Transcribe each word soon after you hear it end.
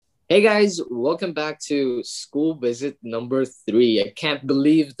Hey guys, welcome back to school visit number 3. I can't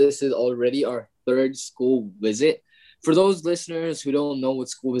believe this is already our third school visit. For those listeners who don't know what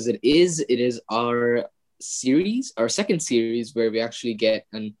school visit is, it is our series, our second series, where we actually get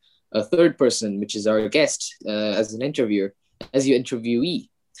a third person, which is our guest, as an interviewer, as your interviewee.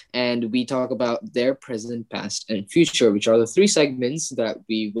 And we talk about their present, past, and future, which are the three segments that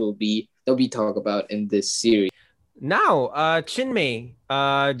we talk about in this series. Now, Chinmay,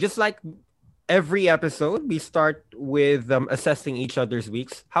 just like every episode, we start with assessing each other's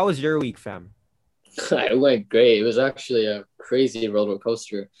weeks. How was your week, fam? It went great. It was actually a crazy roller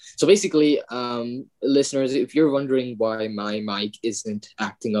coaster. So basically, listeners, if you're wondering why my mic isn't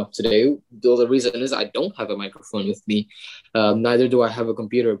acting up today, the reason is I don't have a microphone with me. Neither do I have a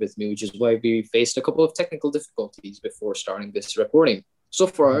computer with me, which is why we faced a couple of technical difficulties before starting this recording. So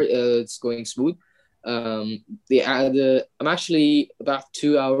far, it's going smooth. I'm actually about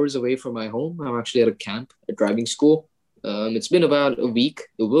 2 hours away from my home. I'm actually at a camp, a driving school. It's been about a week.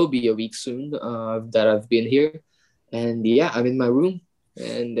 It will be a week soon that I've been here. And yeah, I'm in my room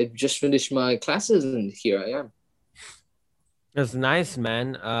and I just finished my classes and here I am. That's nice,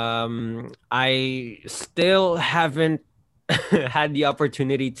 man. I still haven't had the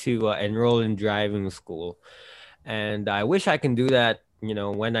opportunity to enroll in driving school. And I wish I can do that,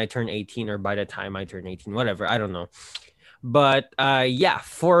 when I turn 18 or by the time I turn 18, whatever. I don't know. But yeah,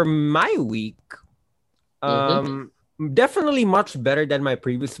 for my week, Mm-hmm. um, definitely much better than my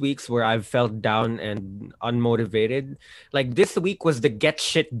previous weeks where I've felt down and unmotivated. Like this week was the get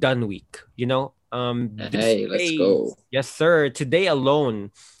shit done week, this Hey, let's day, go. yes, sir. Today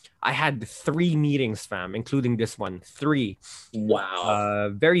alone, I had 3 meetings, fam, including this one. Three. Wow.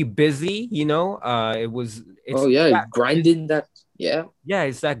 Very busy, Oh it's yeah, that, grinding that. Yeah. yeah,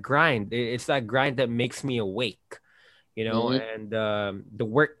 it's that grind. It's that grind that makes me awake, Mm-hmm. and the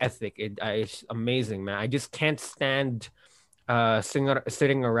work ethic, it's amazing, man. I just can't stand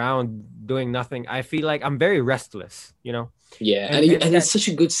sitting around doing nothing. I feel like I'm very restless, Yeah, and and and that. it's such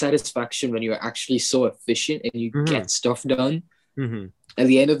a good satisfaction when you're actually so efficient and you Mhm, get stuff done. mhm, At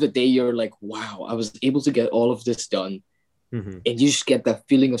the end of the day, you're like, wow, I was able to get all of this done. mhm. And you just get that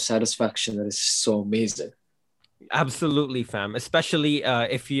feeling of satisfaction that is so amazing. Absolutely, fam. Especially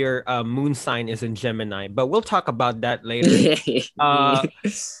if your moon sign is in Gemini. But we'll talk about that later. Uh,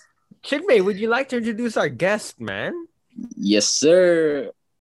 Chinmay, would you like to introduce our guest, man? Yes, sir.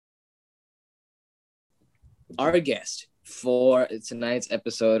 Our guest for tonight's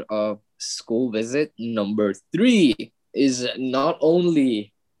episode of School Visit number 3 is not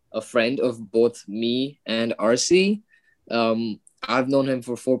only a friend of both me and Arcee. I've known him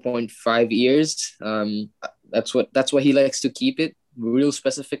for 4.5 years. That's why he likes to keep it real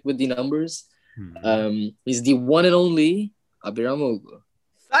specific with the numbers. Hmm. He's the one and only Abhiram Oggu.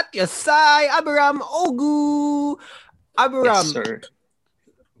 Satya Sai Abhiram Oggu. Yes, Abhiram, sir.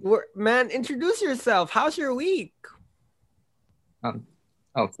 man, introduce yourself. How's your week? Um,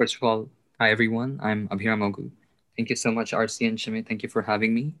 First of all, hi everyone. I'm Abhiram Oggu. Thank you so much, RC and Shimei. Thank you for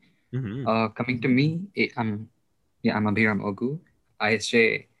having me. Hmm. Coming to me, I'm Abhiram Oggu,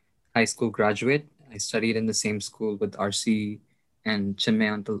 ISJ high school graduate. I studied in the same school with RC and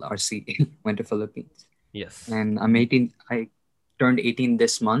Chinmay until RC went to Philippines. Yes. And I'm 18. I turned 18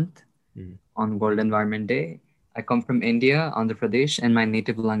 this month Mhm. on World Environment Day. I come from India, Andhra Pradesh, and my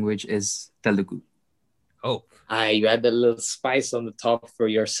native language is Telugu. Oh, You had a little spice on the top for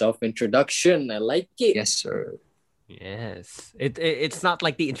your self introduction. I like it. Yes, sir. yes. It's not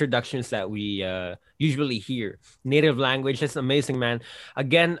like the introductions that we usually hear. Native language is amazing, man.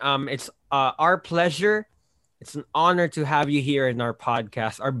 Again, it's our pleasure. It's an honor to have you here in our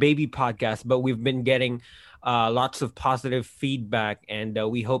podcast, our baby podcast. But we've been getting lots of positive feedback, and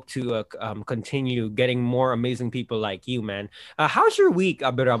we hope to continue getting more amazing people like you, man. How's your week,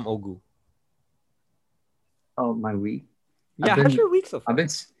 Abiram Ogu? Oh, my week. I've Yeah, how's been your week so I've far? been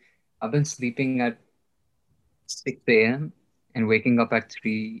s- I've been sleeping at 6 a.m. and waking up at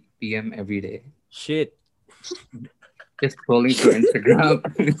 3 p.m. every day. Shit. Just scrolling through Instagram.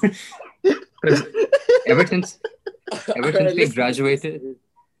 Because ever since All ever right, since we graduated,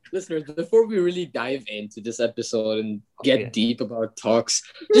 listeners, before we really dive into this episode and yeah. get deep about talks,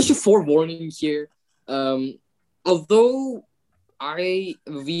 just a forewarning here. Um, although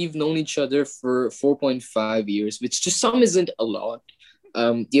we've known each other for 4.5 years, which to some isn't a lot.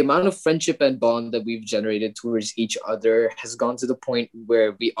 The amount of friendship and bond that we've generated towards each other has gone to the point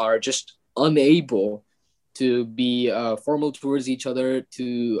where we are just unable to be formal towards each other,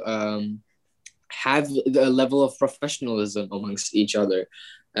 to have the level of professionalism amongst each other.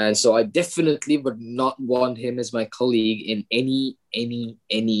 And so I definitely would not want him as my colleague in any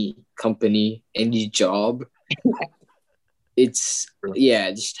company, any job. It's Bro.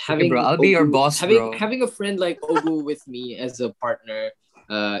 just Okay, having bro, I'll be your boss, bro. having a friend like Ogu with me as a partner,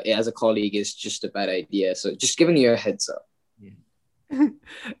 as a colleague is just a bad idea. So just giving you a heads up.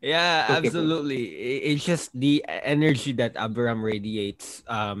 Yeah, Okay, bro. absolutely. It's just the energy that Abhiram radiates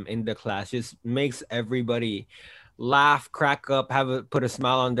in the class just makes everybody laugh, crack up, put a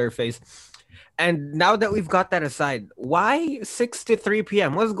smile on their face. And now that we've got that aside, why 6 to 3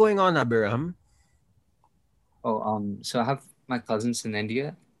 p.m.? What's going on, Abhiram? So I have my cousins in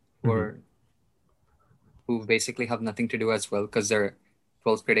India who basically have nothing to do as well because their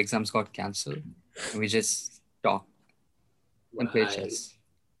 12th grade exams got cancelled, and we just talk and play Right. chess.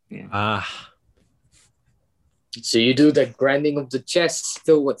 Yeah, Ah, So you do the grinding of the chess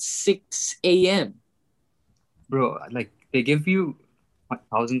till what 6 a.m. bro. Like they give you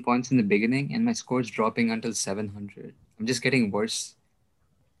 1,000 points in the beginning, and my score's dropping until 700. I'm just getting worse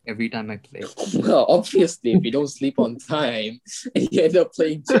every time I play. Well, obviously, if you don't sleep on time and you end up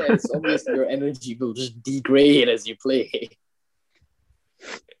playing chess, obviously your energy will just degrade as you play.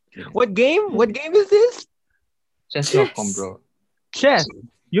 what game? What game is this? Chess.com, bro. Chess.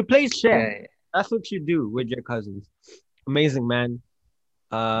 You play chess. Yeah, That's what you do with your cousins. Amazing, man.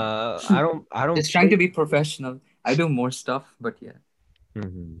 I don't just trying to be professional. I do more stuff, but yeah.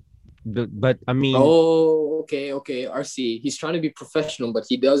 Mhm. But I mean, Oh, okay. RC, he's trying to be professional, but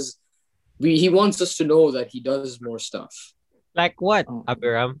he wants us to know that he does more stuff. like what, Oh,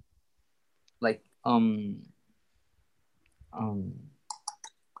 Abhiram? like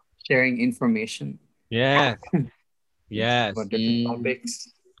sharing information Yeah, yes. about different topics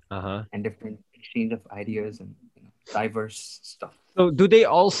Uh-huh. and different exchange of ideas and diverse stuff. So do they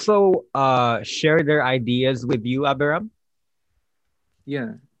also share their ideas with you, Abhiram?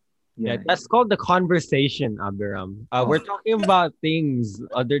 Yeah, Yeah, yeah. that's called the conversation, Abhiram. We're Oh, talking about things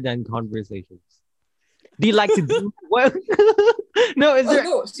other than conversations. Do you like to do what? No, is there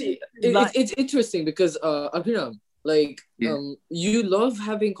No, see, like it's interesting because Abhiram, like yeah. you love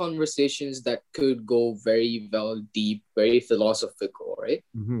having conversations that could go very well deep, very philosophical, right?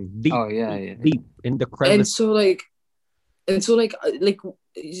 deep, Oh, yeah, deep, yeah. deep in the And crevice? so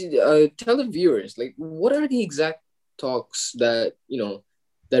tell the viewers, like, what are the exact talks that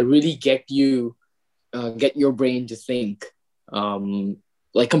that really get your brain to think,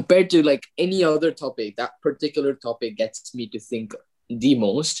 like compared to like any other topic. That particular topic gets me to think the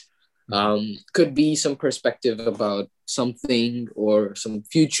most. Could be some perspective about something or some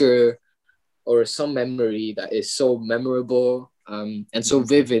future or some memory that is so memorable, and so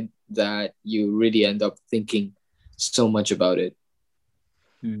vivid that you really end up thinking so much about it.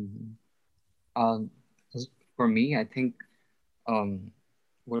 Mhm. Um, for me, I think um,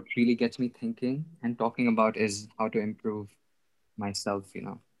 what really gets me thinking and talking about is how to improve myself,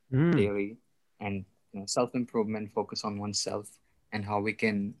 Mm, daily, and self-improvement, focus on oneself, and how we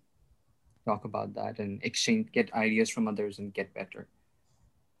can talk about that and get ideas from others and get better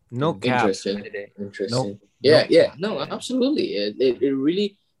no in cap. by Interesting. the day. No, Interesting. no Yeah. cap. No, Yeah. absolutely. It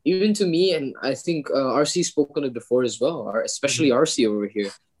really, even to me, and I think RC spoke on it before as well, or especially Mhm. RC over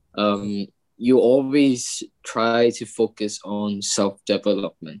here. You always try to focus on self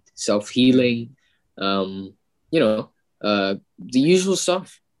development, self Mm. healing, um, the usual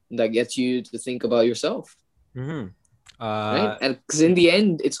stuff that gets you to think about yourself, Mhm. right? Uh, And because in the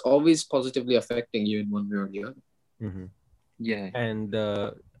end, it's always positively affecting you in one way or the other. mhm. Yeah. And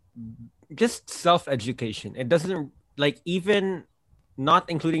just self-education. It doesn't like even not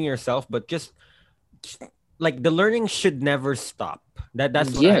including yourself, but just like the learning should never stop.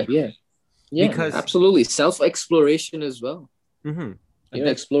 That's what I Yeah, because absolutely. Self exploration as well. mhm. That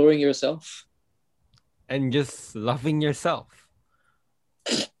Exploring yourself. and just loving yourself.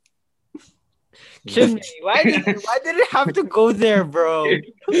 Yeah. Chinmay, why did it have to go there, bro?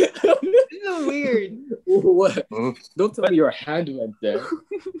 This is weird. What? Oops. Don't tell But me your hand went there.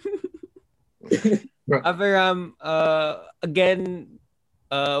 Bro, Aviram, again,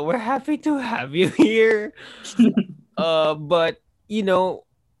 we're happy to have you here. But you're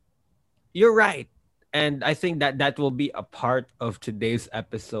right. And I think that will be a part of today's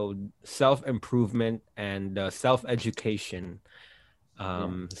episode, self-improvement and self-education,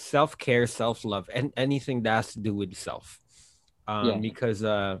 yeah. self-care, self-love, and anything that has to do with self. Yeah. Because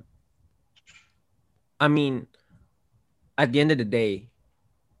I mean, at the end of the day,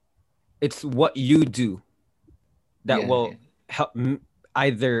 it's what you do that Yeah. Yeah. will help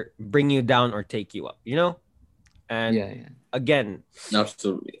either bring you down or take you up, And Yeah. Yeah. again,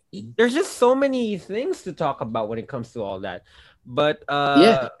 Absolutely. there's just so many things to talk about when it comes to all that. But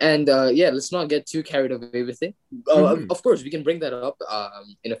Yeah, and let's not get too carried away with it. mhm. Of course, we can bring that up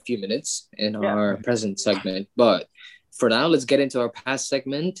in a few minutes in Yeah, our present segment. But for now, let's get into our past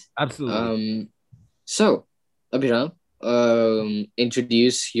segment. absolutely. So, Abhiram,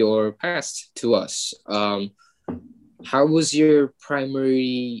 introduce your past to us. How was your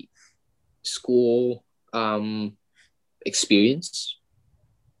primary school experience?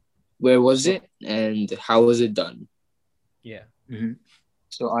 Where was So, it, and how was it done? Yeah. mhm.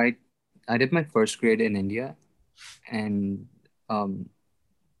 So I did my first grade in India, and um,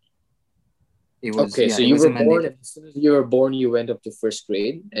 Okay, so it you was were in my born, native. and as soon as you were born, you went up to first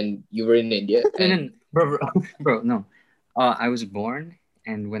grade, and you were in India, No, no, and no, bro, bro, no. I was born,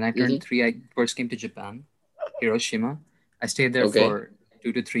 and when I turned mhm, 3, I first came to Japan, Hiroshima. I stayed there okay. for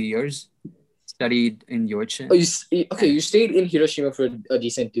 2 to 3 years, studied in Oh, Yorchin, okay, and you stayed in Hiroshima for a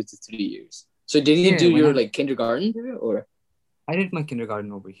decent 2 to 3 years. So did you yeah, do your like kindergarten there, or? I did my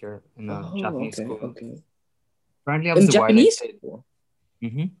kindergarten over here in a Oh, Japanese okay, school. okay. Apparently, I was In the violent Japanese? kid.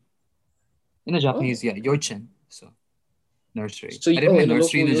 hmm In a Japanese, Oh, yeah, Yorchin, so nursery. so I did my in a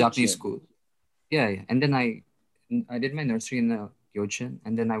nursery local in the Japanese Yorkshire. school. Yeah, yeah. And then I did my nursery in the Yorkshire,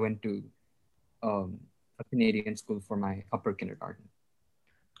 and then I went to um, a Canadian school for my upper kindergarten.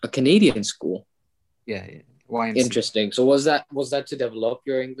 A Canadian school. Yeah, yeah. YMCA. Interesting. So was that to develop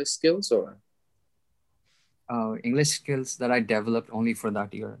your English skills, or? English skills that I developed only for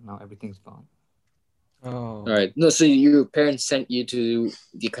that year. Now everything's gone. All Oh. right. No, so your parents sent you to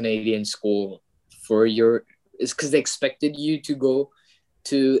the Canadian school for your is because they expected you to go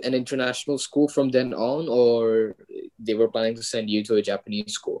to an international school from then on, or they were planning to send you to a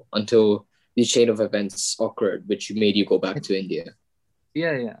Japanese school until the chain of events occurred, which made you go back I- to India.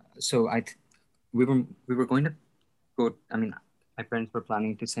 Yeah, yeah. So we were going to go. I mean, my parents were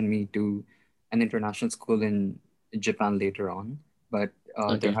planning to send me to an international school in Japan later on, but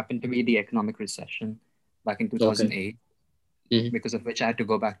there Okay. happened to be the economic recession back in Okay. 2008, Hmm. because of which I had to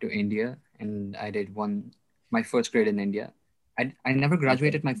go back to India, and I did my first grade in India. I never Okay.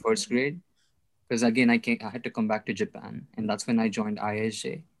 graduated my first grade because again I had to come back to Japan, and that's when I joined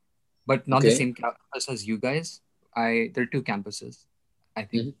ISJ, but not the Okay. same campus as you guys. There are two campuses. I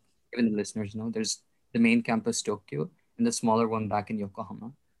think Hmm. even the listeners know there's the main campus Tokyo and the smaller one back in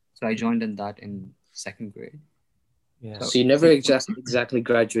Yokohama. So I joined in that in second grade. Yeah. So So you so never exactly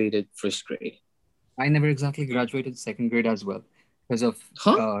graduated first grade, I never exactly graduated second grade as well because of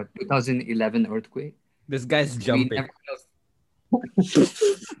huh? 2011 earthquake. This guy's We jumping. never, bro,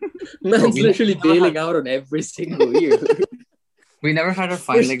 Man's literally bailing out on every single year. we never had our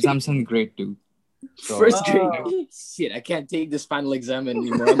final First, exams in grade two. So first grade. Oh. Shit, I can't take this final exam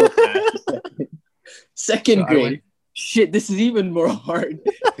anymore. I'm a pass. so Second I went. grade. Shit, this is even more hard.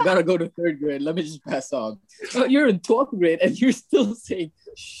 I gotta go to third grade. Let me just pass on. Oh, you're in 12th grade and you're still saying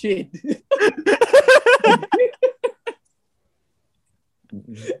shit.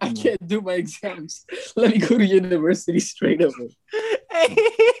 I can't do my exams. Let me go to university straight away.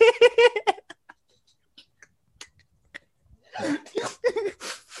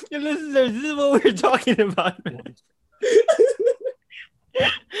 Listeners, this is what we're talking about, man.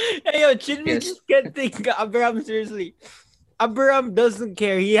 Hey, yo, Chinmay Yes. just can't take Abhiram seriously. Abhiram doesn't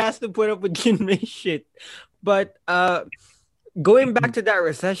care. He has to put up with Chinmay shit. But going back to that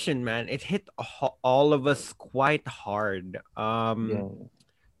recession, man, it hit all of us quite hard. Yeah.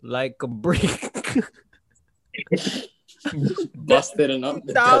 Like a brick. Busted enough.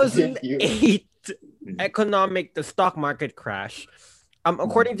 That hit you. 2008 the stock market crash.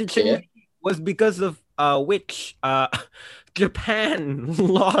 According to Yeah. Chinmay, was because of which Japan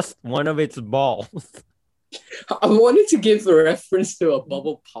lost one of its balls. I wanted to give a reference to a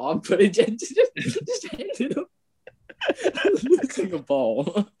bubble pop, but it just ended up losing a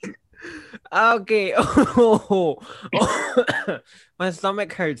ball. Okay. Oh, my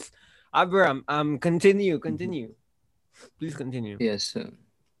stomach hurts. Abram, continue. Please continue. Yes.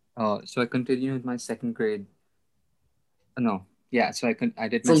 So I continued with my second grade. No. Yeah. I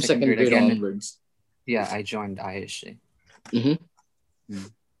did my From second second grade grade again. onwards. Yeah. I joined ISJ. Mm-hmm.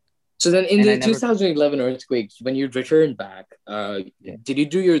 Mm. So then in And I the never. 2011 earthquake, when you returned back, Yeah. did you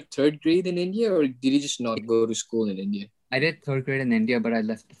do your third grade in India or did you just not go to school in India? I did third grade in India, but I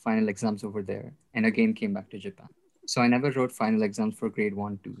left the final exams over there and again came back to Japan. So I never wrote final exams for grade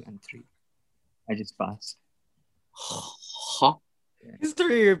 1, 2, and 3. I just passed. Huh? Yeah.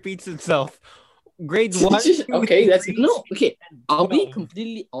 History repeats itself. Grade 1, 2, Okay, that's 3, no. Okay, I'll be 12.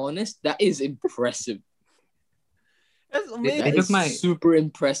 completely honest. That is impressive. That's They, That they amazing. took is my super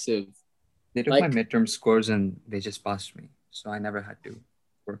impressive. they took my Like, midterm scores and they just passed me. So I never had to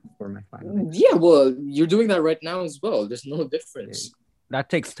for my final. Yeah, well, you're doing that right now as well. There's no difference. That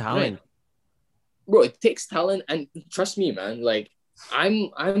takes talent. Bro, it takes talent, and trust me, man, like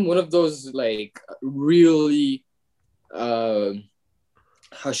I'm one of those like really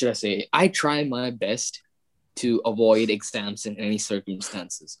how should I say? I try my best to avoid exams in any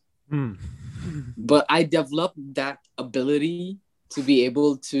circumstances. Mm. But I developed that ability to be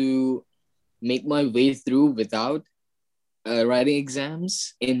able to make my way through without writing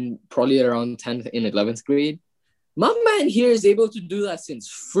exams in probably around 10th and 11th grade. My man here is able to do that since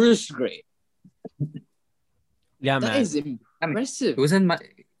first grade. Yeah, That man. is impressive. It wasn't my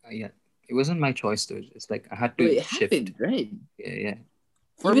it wasn't my choice though. It's like I had to It shift. happened, right? Yeah.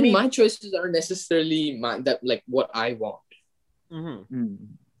 For Even me, my choices aren't necessarily that like what I want. Mhm. Mm. In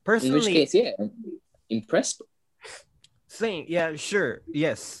which Personally, case, yeah, I'm impressed. same. Yeah, sure.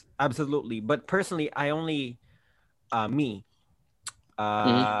 Yes, absolutely. But personally, I only, me,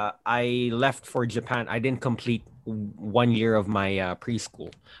 I left for Japan. I didn't complete 1 year of my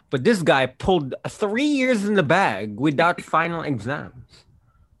preschool. But this guy pulled 3 years in the bag without final exams.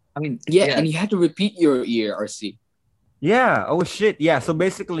 I mean, Yeah, and you had to repeat your year, RC. Yeah. Oh shit. Yeah. So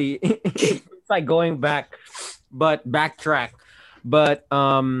basically, it's like going back, but backtrack. But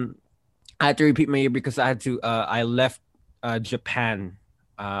I had to repeat my year because I had to. I left Japan.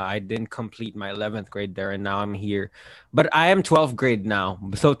 I didn't complete my 11th grade there, and now I'm here. But I am 12th grade now,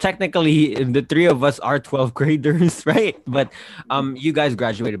 so technically, the three of us are 12th graders, right? But you guys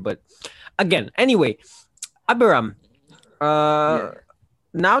graduated. But again, anyway, Abhiram,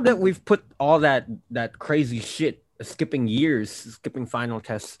 now that we've put all that crazy shit, skipping years, skipping final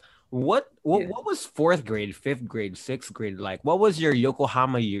tests, what was fourth grade, fifth grade, sixth grade like? What was your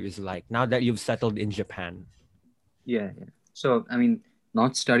Yokohama years like now that you've settled in Japan? Yeah. So I mean,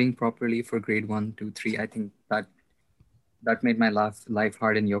 not studying properly for grade 1, 2, 3. I think that made my life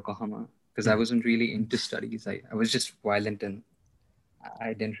hard in Yokohama because I wasn't really into studies. I was just violent and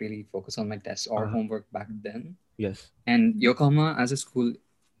I didn't really focus on my tests or homework back then. Yes. And Yokohama as a school,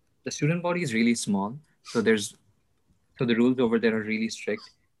 the student body is really small, so the rules over there are really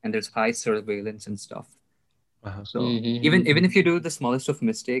strict, and there's high surveillance and stuff. So even if you do the smallest of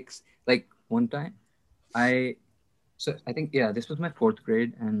mistakes, like one time, I think this was my fourth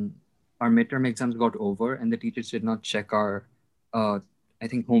grade, and our midterm exams got over, and the teachers did not check our I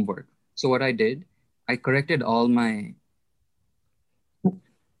think homework. So what I did, I corrected all my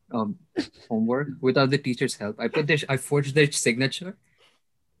homework without the teacher's help. I forged their signature,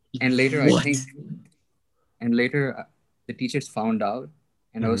 and later What? The teachers found out,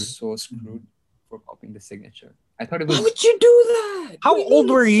 and I was so screwed for copying the signature. I thought it was. Why would you do that? How What do you old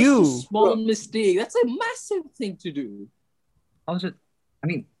mean were it's such a you? small mistake. That's a massive thing to do. I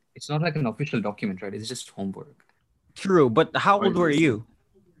mean, it's not like an official document, right? It's just homework. True, but how old were you?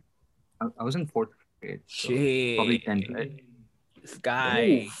 I was in fourth grade, so Shit. probably 10th, right? This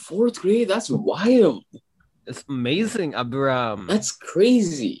guy. Oh, fourth grade? That's wild. It's amazing, Abhiram. That's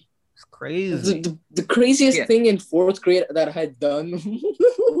crazy. It's crazy. The craziest thing in fourth grade that I had done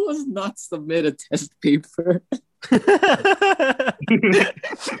was not submit a test paper.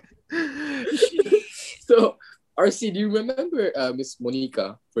 So, RC, do you remember Miss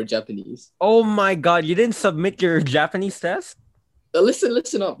Monica for Japanese? Oh my god, you didn't submit your Japanese test?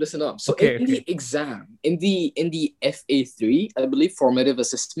 Listen up. So Okay, the exam, in the FA3, I believe formative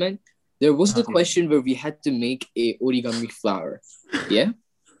assessment, there was a question where we had to make a origami flower. Yeah.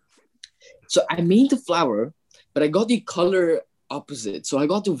 So I made the flower, but I got the color opposite. So I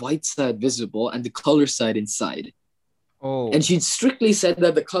got the white side visible and the color side inside. Oh. And she strictly said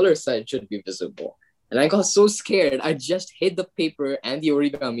that the color side should be visible. And I got so scared, I just hid the paper and the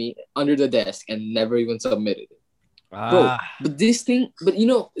origami under the desk and never even submitted it. Bro, but the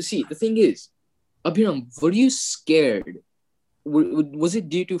thing is, Abhiram, were you scared? Was it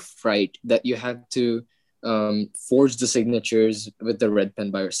due to fright that you had to forge the signatures with the red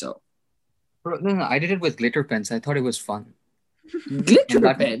pen by yourself? Bro, no, I did it with glitter pens. I thought it was fun. Glitter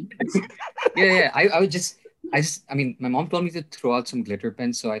pen? Yeah. I mean, my mom told me to throw out some glitter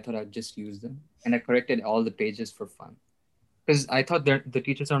pens, so I thought I'd just use them. And I corrected all the pages for fun. Because I thought the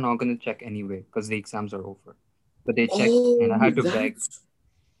teachers are not going to check anyway, because the exams are over. But they checked, and I had to beg.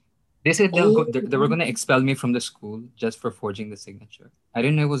 They said they were going to expel me from the school just for forging the signature. I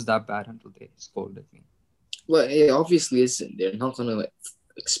didn't know it was that bad until they scolded me. Well, it obviously isn't. They're not going to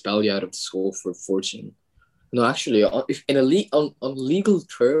expel you out of the school for forging. No, actually, if on legal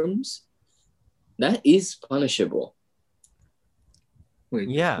terms, that is punishable. Wait,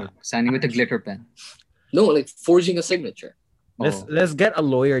 yeah. Signing with a glitter pen. No, like forging a signature. Let's get a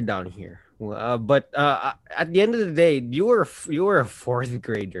lawyer down here. But at the end of the day, you were a fourth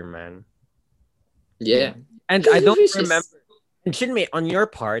grader, man. Yeah. And I don't remember. And Chinmay, on your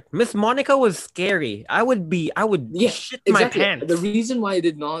part, Miss Monica was scary. I would shit my exactly. pants. The reason why I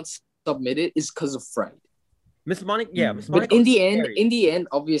did not submit it is because of fright. Miss Monica, yeah, Miss But Monica. in the end,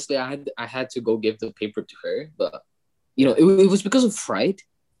 obviously, I had to go give the paper to her. But it was because of fright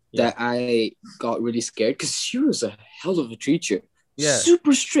that I got really scared because she was a hell of a teacher. Yeah.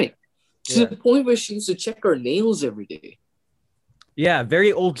 Super strict to the point where she used to check our nails every day. Yeah,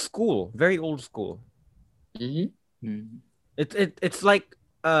 very old school. Very old school. It's like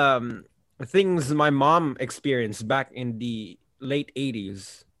things my mom experienced back in the late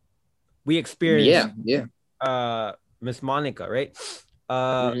 80s. We experienced Miss Monica, right?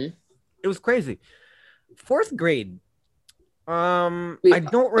 It was crazy. Fourth grade. Wait, I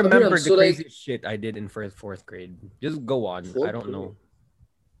don't remember the crazy shit I did in fourth grade. Just go on. I don't know.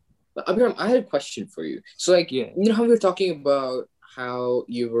 Abhiram, I had a question for you. So you know how we were talking about how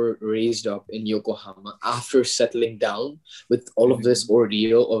you were raised up in Yokohama after settling down with all of this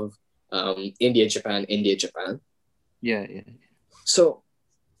ordeal of India, Japan. Yeah. So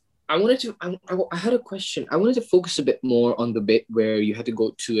I had a question. I wanted to focus a bit more on the bit where you had to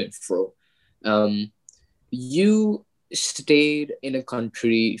go to and fro. You stayed in a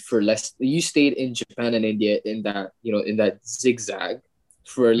country for less. You stayed in Japan and India in that zigzag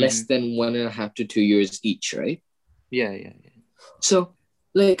for less than 1.5 to 2 years each, right? Yeah. So,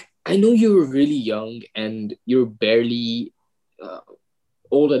 I know you were really young and you're barely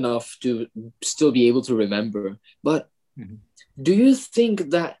old enough to still be able to remember, but do you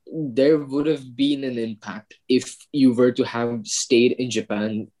think that there would have been an impact if you were to have stayed in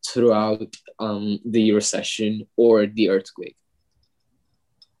Japan throughout the recession or the earthquake?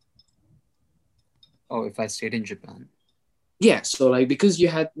 Oh, if I stayed in Japan? Yeah, so because you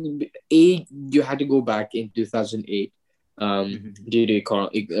had to go back in 2008 due to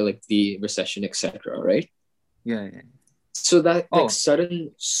the recession, etc., right? Yeah. So that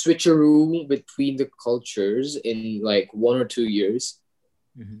sudden switcheroo between the cultures in 1 or 2 years,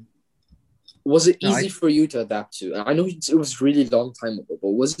 was it easy for you to adapt to? I know it was really long time ago,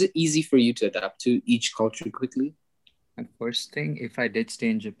 but was it easy for you to adapt to each culture quickly? And first thing, if I did stay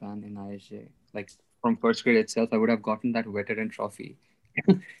in Japan in ISJ, from first grade itself, I would have gotten that veteran trophy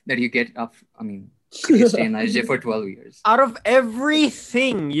that you get if you stay in ISJ for 12 years. Out of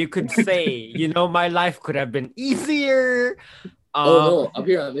everything you could say, my life could have been easier. No,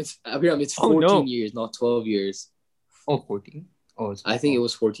 Abhiram, it's 14 years, not 12 years. Oh, 14? Oh, I think it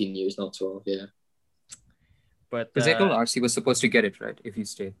was 14 years, not 12, yeah. But because I told Arcee was supposed to get it, right, if you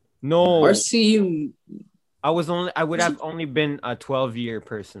stayed. No. Arcee, I would have only been a 12-year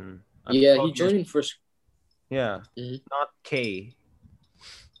person. Yeah, he joined in first. Yeah, not K.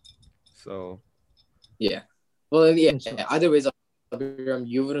 So. Yeah. Well, yeah. Either ways,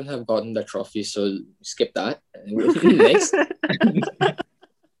 you wouldn't have gotten that trophy, so skip that. Next.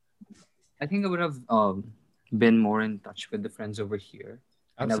 I think I would have been more in touch with the friends over here.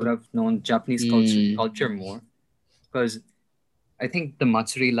 And I would have known Japanese culture more. Because I think the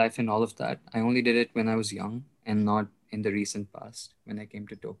Matsuri life and all of that, I only did it when I was young and not in the recent past when I came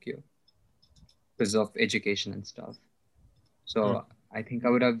to Tokyo. Because of education and stuff. So I think I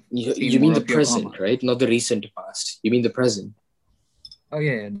would have. You mean the present, Yokohama. Right? Not the recent past. You mean the present. Oh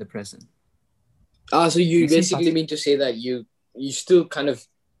yeah, the present. So you basically mean to say that you still kind of.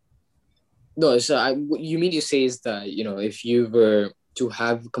 No, so what you mean to say is that if you were to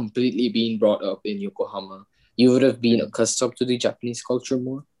have completely been brought up in Yokohama, you would have been accustomed to the Japanese culture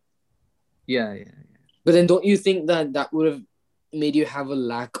more. Yeah. But then, don't you think that would have made you have a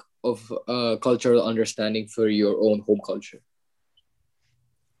lack of cultural understanding for your own home culture?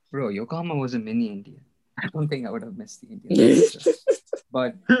 Bro, Yokohama was a mini India. I don't think I would have missed the Indian culture.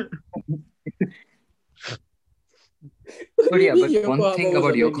 But one thing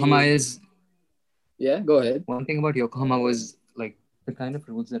about Yokohama is... Yeah, go ahead. One thing about Yokohama was the kind of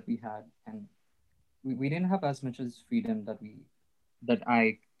rules that we had, and we didn't have as much as freedom that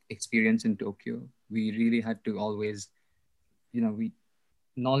I experienced in Tokyo. We really had to always,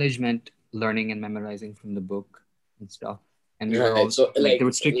 knowledge meant learning and memorizing from the book and stuff. And we were also there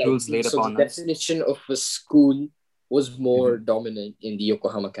were strict rules laid upon us. The definition of a school was more dominant in the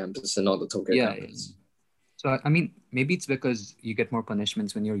Yokohama campus and not the Tokyo campus. So maybe it's because you get more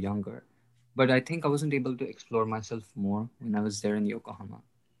punishments when you're younger, but I think I wasn't able to explore myself more when I was there in Yokohama.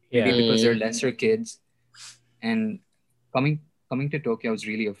 Maybe because there are lesser kids, and coming to Tokyo, I was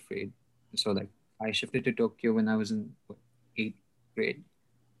really afraid. So I shifted to Tokyo when I was in 8th grade.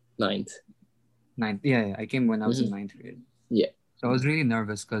 Ninth. Yeah. I came when I was in 9th grade. Yeah. So I was really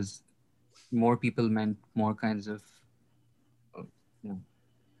nervous because more people meant more kinds of you know,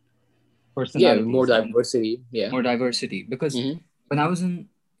 Yeah, more personalities and diversity. Yeah. more diversity. Because Mm-hmm. when I was in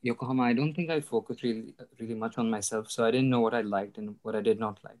Yokohama, I don't think I focused really much on myself. So I didn't know what I liked and what I did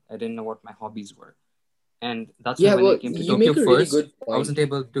not like. I didn't know what my hobbies were. And that's why Yeah, when I well, came to you Tokyo make a really first, good I wasn't point.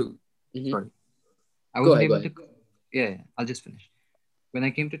 able to. Mm-hmm. Sorry, I Go wasn't ahead, go able to. ahead. Yeah, I'll just finish. When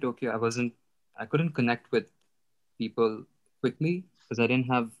I came to Tokyo, I couldn't connect with people quickly because I didn't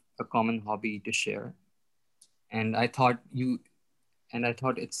have a common hobby to share. And I thought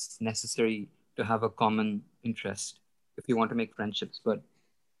it's necessary to have a common interest if you want to make friendships. But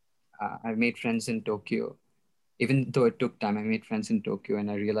I made friends in Tokyo. Even though it took time, I made friends in Tokyo, and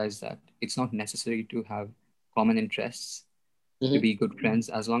I realized that it's not necessary to have common interests to Mm-hmm. be good friends.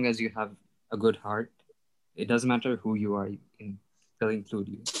 As long as you have a good heart, it doesn't matter who you are, they'll include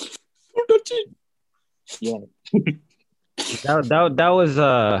you. Yeah. That was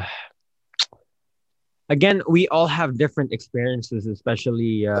again, we all have different experiences,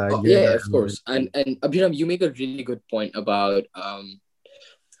 especially during Yeah, our of course. elementary. And Abhiram, you make a really good point about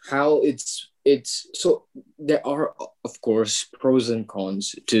how it's so there are of course pros and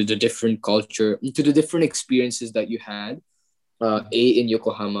cons to the different culture, to the different experiences that you had, A in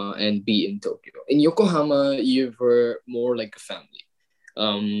Yokohama and B in Tokyo. In Yokohama, you were more like a family,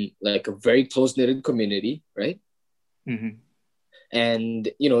 like a very close knitted community, right? Mm-hmm. And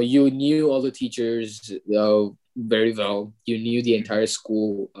you knew all the teachers very well. You knew the Mm-hmm. entire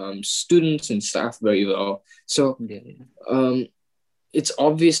school, students and staff very well. So Yeah. Yeah. um, it's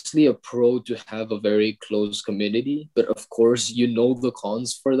obviously a pro to have a very close community, but of course, Mm-hmm. the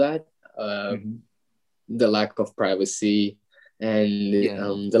cons for that. Uh, Mm-hmm. the lack of privacy and Yeah.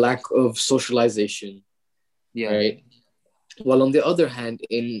 Yeah. the lack of socialization, Yeah. right? While on the other hand,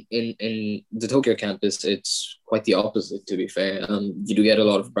 in the Tokyo campus, it's quite the opposite. To be fair, you do get a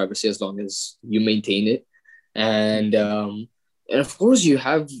lot of privacy as long as you maintain it, and Mm-hmm. um, and of course you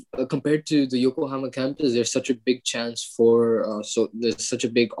have compared to the Yokohama campus, there's such a big chance for there's such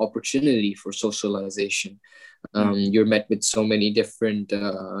a big opportunity for socialization. Mm-hmm. You're met with so many different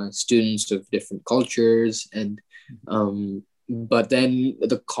students of different cultures, and but then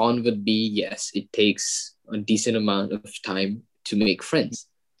the con would be, yes, it takes a decent amount of time to make friends.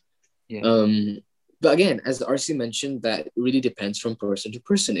 Yeah. um, but again, as RC mentioned, that really depends from person to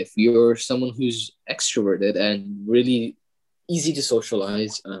person. If you're someone who's extroverted and really easy to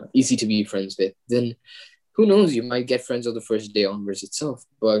socialize, easy to be friends with, then who knows, you might get friends on the first day onwards itself.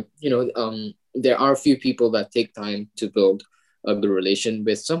 But there are a few people that take time to build a good relation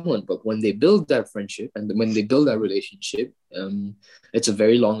with someone, but when they build that friendship and when they build that relationship, it's a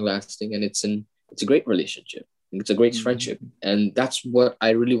very long lasting, and it's a great relationship. It's a great friendship, Mm-hmm. and that's what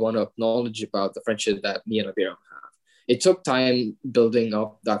I really want to acknowledge about the friendship that me and Abhiram have. It took time building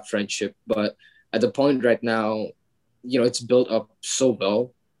up that friendship, but at the point right now, it's built up so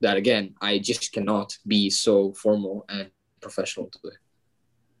well that again, I just cannot be so formal and professional to it.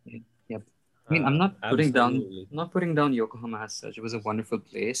 Yeah. Yep. I mean, Absolutely. I'm not putting down Yokohama as such. It was a wonderful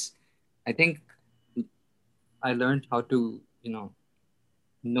place. I think I learned how to,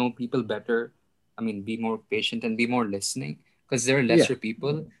 know people better. I mean, be more patient and be more listening because there are Yeah. lesser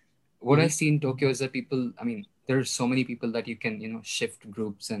people. What I Mm-hmm. see in Tokyo is that people, I mean, there are so many people that you can, shift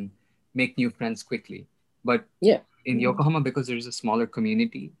groups and make new friends quickly. But Yeah. in Yokohama, because there's a smaller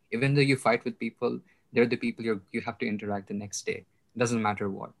community, even though you fight with people, they're the people you have to interact the next day. It doesn't matter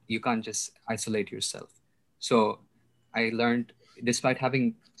what. You can't just isolate yourself. So I learned, despite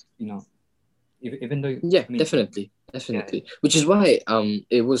having, you know, even though, Yeah, I mean, definitely. yeah. Definitely. Which is why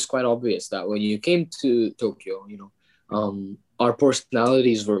it was quite obvious that when you came to Tokyo, our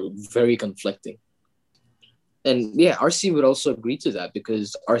personalities were very conflicting. And yeah, RC would also agree to that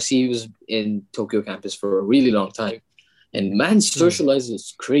because RC was in Tokyo campus for a really long time. And Mhm. man Hmm.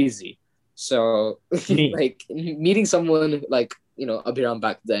 socializes crazy. So Me. like meeting someone like, Abhiram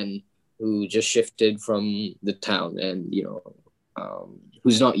back then, who just shifted from the town and,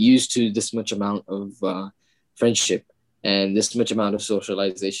 who's not used to this much amount of friendship and this much amount of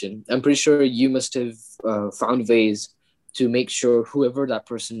socialization. I'm pretty sure you must have found ways to make sure whoever that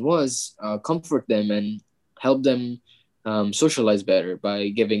person was, comfort them and help them socialize better by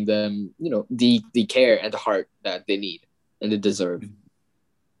giving them, the care and the heart that they need and they deserve.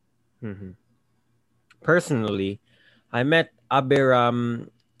 Mhm. Personally, I met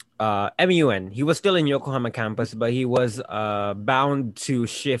Abiram MUN. He was still in Yokohama campus, but he was bound to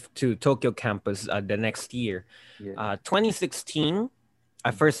shift to Tokyo campus the next year. Yeah. 2016,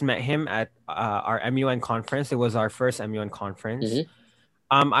 I first met him at our MUN conference. It was our first MUN conference.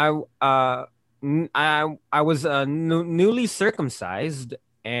 Mm-hmm. I was newly circumcised,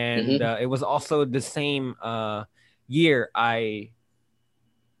 And it was also the same year I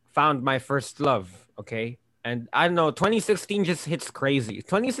found my first love. Okay. And I don't know, 2016 just hits crazy.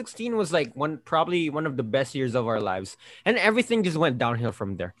 2016 was like probably one of the best years of our lives. And everything just went downhill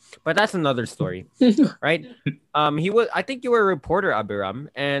from there. But that's another story. Right? I think you were a reporter, Abhiram.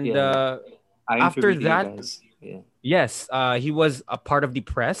 And I after interviewed you that, guys. Yeah. yes, he was a part of the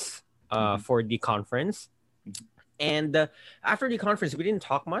press for the conference. And after the conference, we didn't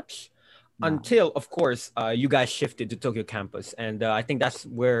talk much until, of course, you guys shifted to Tokyo campus. And I think that's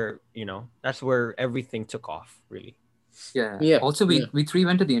where, that's where everything took off, really. Yeah. Also, we three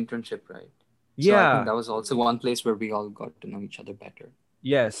went to the internship, right? So I think that was also one place where we all got to know each other better.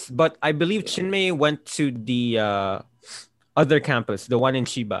 Yes, but I believe Chinmay went to the other campus, the one in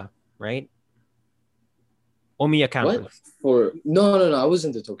Shiba, right? Omiya campus. What? No. I was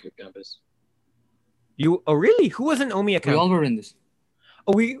in the Tokyo campus. Oh really? Who was in Omiya campus? We all were in this.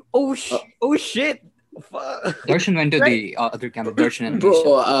 Oh shit. Darshan went to the other campus. Darshan and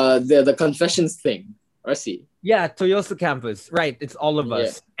Bro, the confessions thing. Arcee. Yeah, Toyosu campus. Right, it's all of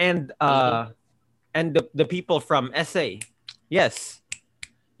us. And and the people from SA. Yes.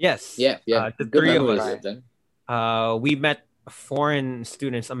 Yeah. The Good three of memories, us. We met foreign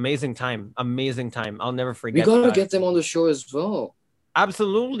students. Amazing time. I'll never forget. We gotta get them on the show as well.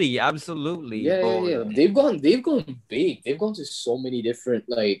 Absolutely. Yeah. They've gone big. They've gone to so many different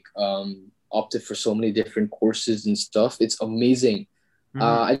opted for so many different courses and stuff. It's amazing.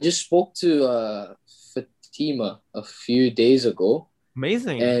 I just spoke to Fatima a few days ago.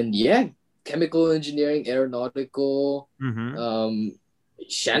 Amazing. And yeah, chemical engineering, aeronautical.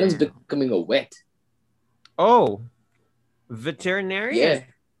 Shannon's becoming a vet. Oh, veterinarian. Yeah.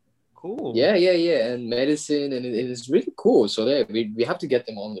 Cool. Yeah, and medicine, and it is really cool. So we have to get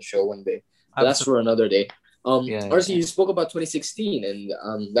them on the show one day. But that's for another day. Arcee, you spoke about 2016,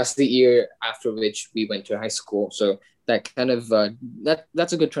 and that's the year after which we went to high school. So that kind of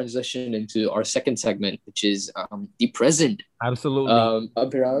that's a good transition into our second segment, which is the present. Absolutely.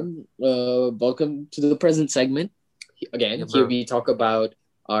 Abhiram, welcome to the present segment. Again, here we talk about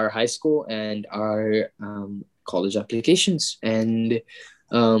our high school and our college applications and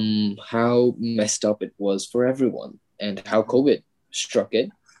how messed up it was for everyone and how COVID struck it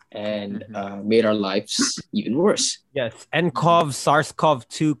and made our lives even worse. Yes, nCoV,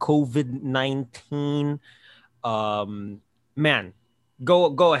 SARS-CoV-2, COVID-19. Man,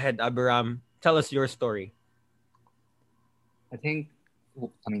 go ahead, Abhiram. Tell us your story. I think,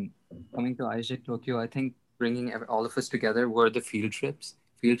 coming to Isaac Tokyo, I think bringing all of us together were the field trips.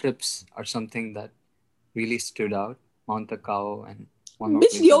 Field trips are something that really stood out. Mount Takao and one more.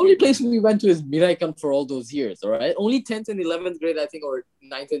 It's the only place we went to is Miraikan for all those years, all right? Only 10th and 11th grade, I think, or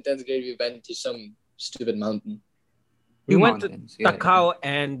 9th and 10th grade, we went to some stupid mountain. We went to Takao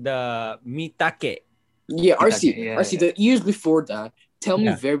and Mitake. Yeah, Arcee, the years before that, tell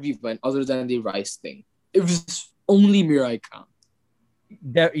me where we went other than the rice thing. It was only Miraikan.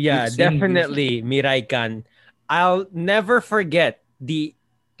 Definitely Miraikan. I'll never forget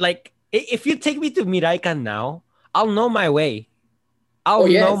if you take me to Miraikan now, I'll know my way.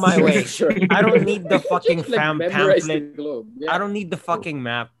 Know my way. Sure. I don't need the fucking pamphlet. I don't need the fucking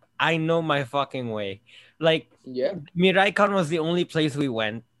map. I know my fucking way. Miraikan was the only place we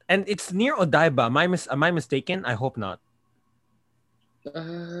went. And it's near Odaiba. Am I mistaken? I hope not.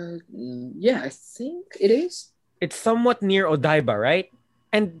 Yeah, I think it is. It's somewhat near Odaiba, right?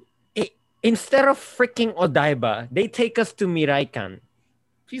 And instead of freaking Odaiba, they take us to Miraikan.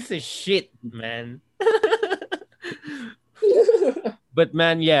 Piece of shit, man. But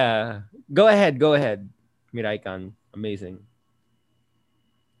man, yeah. Go ahead. Miraikan. Amazing.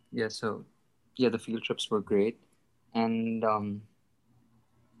 Yeah, so the field trips were great. And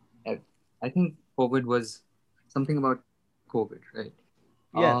I think COVID was something about COVID, right?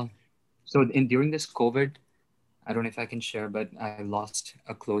 Yeah. So during this COVID, I don't know if I can share, but I lost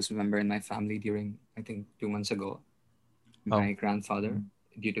a close member in my family during, I think, 2 months ago. My grandfather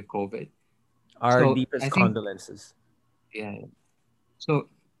due to COVID. Our deepest condolences. Yeah. So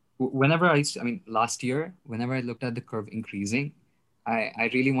last year, whenever I looked at the curve increasing, I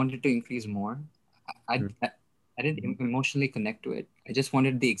really wanted to increase more. I didn't emotionally connect to it. I just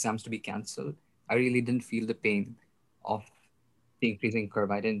wanted the exams to be canceled. I really didn't feel the pain of the increasing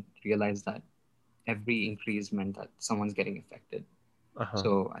curve. I didn't realize that every increase meant that someone's getting affected.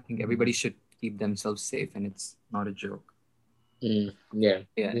 So I think everybody should keep themselves safe, and it's not a joke. Yeah.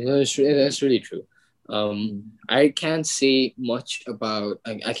 That's really true. I can't say much about.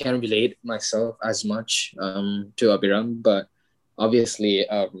 I can't relate myself as much to Abhiram, but obviously,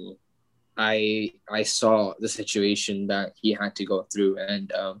 I saw the situation that he had to go through,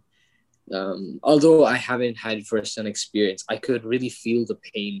 and although I haven't had first-hand experience, I could really feel the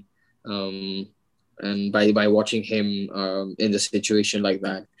pain. Um, and by watching him in the situation like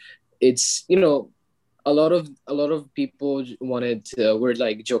that, it's, a lot of people wanted to, were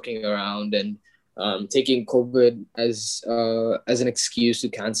like joking around and taking COVID as an excuse to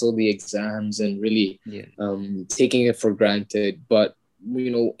cancel the exams and really Yeah. taking it for granted. But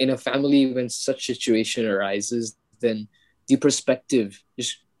in a family, when such situation arises, then the perspective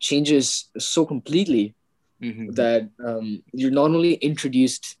just changes so completely Mm-hmm. that you're not only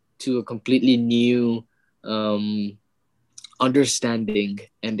introduced to a completely new um, understanding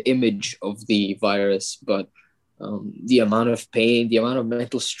and image of the virus, but the amount of pain, the amount of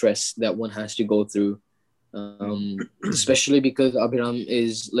mental stress that one has to go through, especially because Abhiram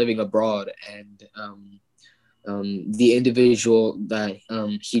is living abroad, and the individual that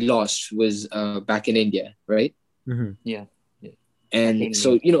he lost was back in India, right? Mm-hmm. Yeah. Yeah. Back And in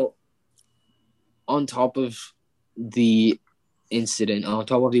so, India. on top of the incident, on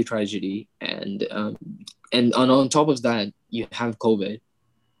top of the tragedy, and on top of that, you have COVID,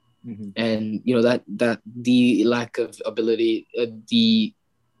 Mm-hmm. and that the lack of ability, the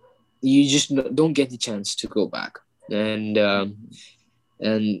you just don't get the chance to go back, and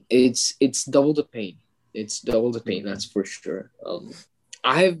Mm-hmm. it's double the pain. It's double the pain, Mm-hmm. that's for sure.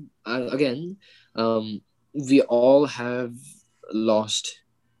 I've again, we all have lost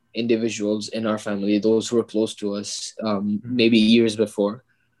individuals in our family, those who are close to us, maybe years before,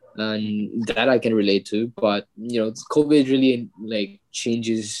 and that I can relate to. But COVID really like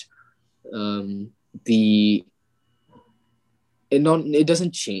changes the it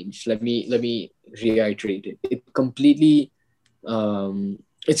doesn't change. Let me reiterate it.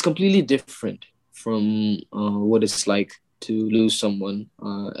 It's completely different from what it's like to lose someone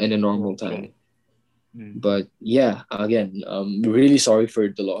in a normal Right. time. Right. Mm-hmm. But yeah, again, really sorry for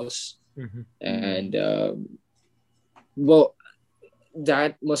the loss, Mm-hmm. Mm-hmm. and well,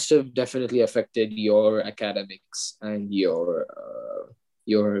 that must have definitely affected your academics and your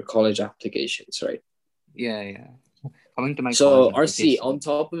college applications, right? Yeah. Yeah. Coming to my college So, RC, application. on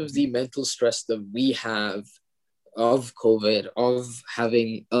top of Mhm. the mental stress that we have of COVID, of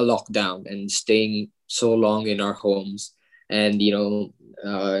having a lockdown and staying so long in our homes, and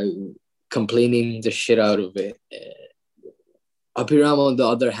complaining the shit out of it, Abhiram, on the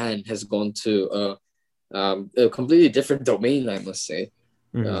other hand, has gone to a completely different domain, I must say,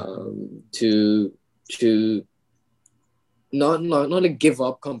 Mm-hmm. to not to give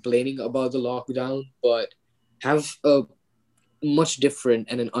up complaining about the lockdown, but have a much different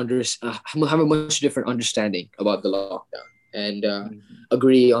and have a much different understanding about the lockdown, and Mhm.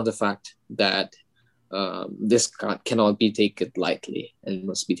 agree on the fact that this cannot be taken lightly and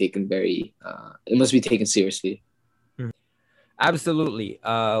must be taken it must be taken seriously. Absolutely.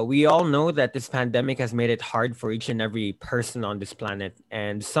 We all know that this pandemic has made it hard for each and every person on this planet,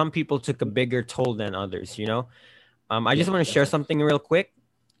 and some people took a bigger toll than others. I Yeah, just want to share definitely. something real quick.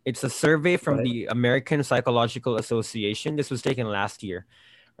 It's a survey Go from ahead. the American Psychological Association. This was taken last year,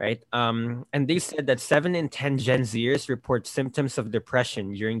 right? And they said that 7 in 10 Gen Zers report symptoms of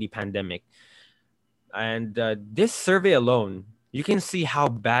depression during the pandemic. And this survey alone, you can see how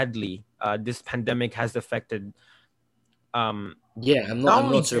badly this pandemic has affected um, Yeah, I'm not not I'm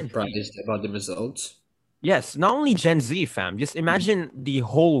only not Gen Z. surprised about the results. Yes, not only Gen Z, fam. Just imagine the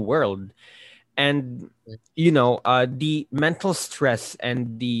whole world, and the mental stress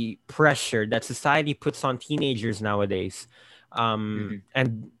and the pressure that society puts on teenagers nowadays, Mhm.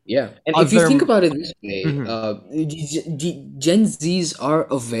 and Yeah, and if you other. think about it this way, Mhm. Gen Zs are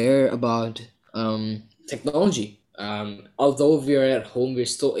aware about technology. Although we are at home, we're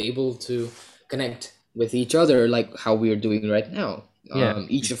still able to connect with each other, like how we are doing right now. Yeah.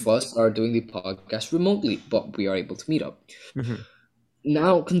 Each of Mhm. us are doing the podcast remotely, but we are able to meet up. Hmm.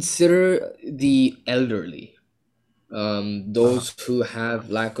 Now, consider the elderly, Uh-huh. those who have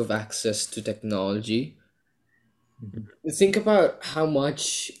lack of access to technology. Mhm. Think about how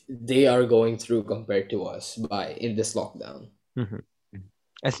much they are going through compared to us by in this lockdown. Hmm.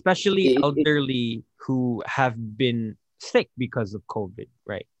 Especially It elderly who have been sick because of COVID,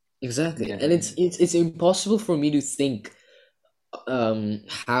 right? exactly, Yeah. and it's impossible for me to think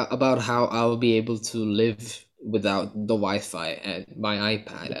how I'll be able to live without the Wi-Fi and my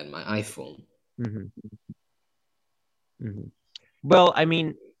iPad and my iPhone. Hmm. Hmm. Well, I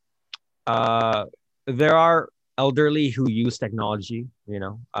mean, uh, there are elderly who use technology,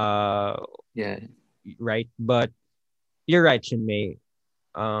 Yeah. right? But you're right, Chinmay.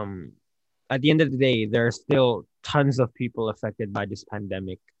 At the end of the day, there are still tons of people affected by this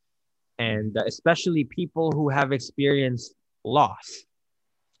pandemic. and especially people who have experienced loss,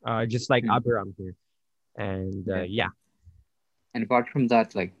 just like Mm. Abhiram here. And Yeah. yeah, And apart from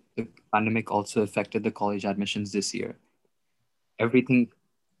that, like the pandemic also affected the college admissions this year. Everything,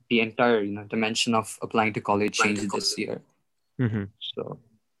 the entire dimension of applying to college changed this year. hmm, So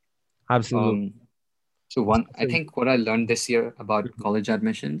absolutely. um, so one, I So, think what I learned this year about mhm, college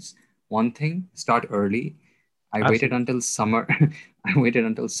admissions, one thing, start early. I waited absolutely. until summer. I waited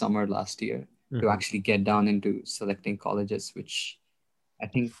until summer last year to Hmm. actually get down into selecting colleges, which I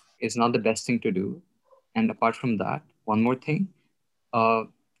think is not the best thing to do. And apart from that, one more thing, uh,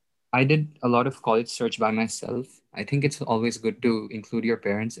 I did a lot of college search by myself. I think it's always good to include your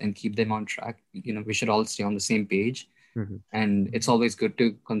parents and keep them on track. We should all stay on the same page, Hmm. and it's always good to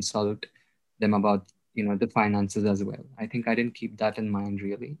consult them about the finances as well. I think I didn't keep that in mind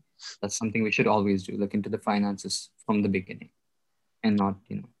really. That's something we should always do, look into the finances from the beginning and not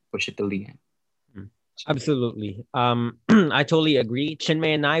push it till the end. So Absolutely. I totally agree.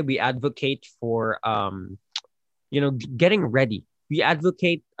 Chinmay and I, we advocate for getting ready. We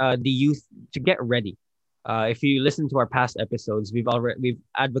advocate the youth to get ready. If you listen to our past episodes, we've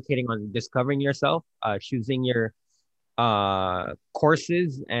advocating on discovering yourself, choosing your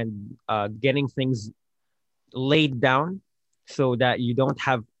courses, and getting things laid down so that you don't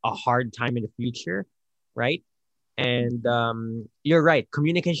have a hard time in the future, right? And you're right.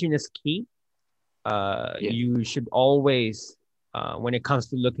 Communication is key. yeah. You should always, when it comes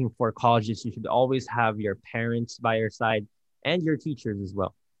to looking for colleges, you should always have your parents by your side and your teachers as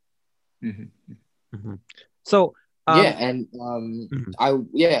well. Hmm. Mhm. So, Yeah, um, and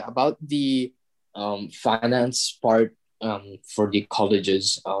mhm, about the finance part for the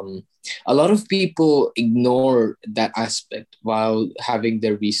colleges. A lot of people ignore that aspect while doing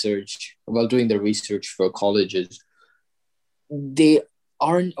their research for colleges. They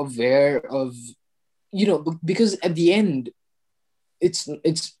aren't aware of, because at the end,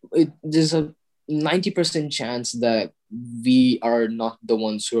 there's a 90% chance that we are not the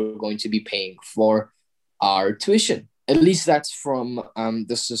ones who are going to be paying for our tuition. At least that's from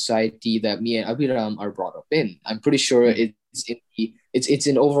the society that me and Abhiram are brought up in. I'm pretty sure it's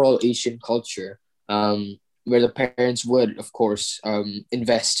in overall Asian culture, where the parents would, of course,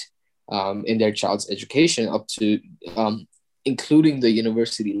 invest in their child's education up to including the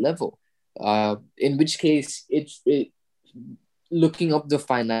university level. In which case, looking up the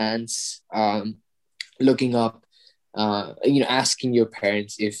finance, looking up, asking your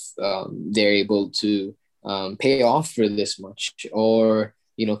parents if they're able to pay off for this much, or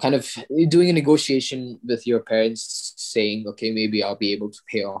kind of doing a negotiation with your parents, saying, okay, maybe I'll be able to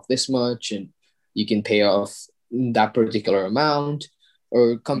pay off this much, and you can pay off that particular amount,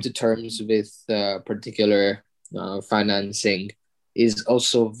 or come to terms with particular financing is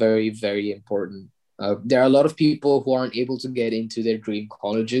also very, very important. There are a lot of people who aren't able to get into their dream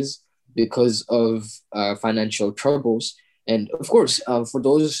colleges because of financial troubles. And of course, for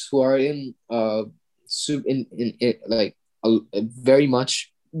those who are in like very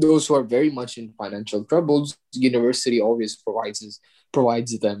much those who are very much in financial troubles, university always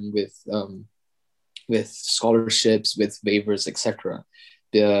provides them with scholarships, with waivers, etc.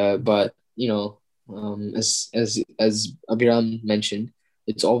 But as Abhiram mentioned,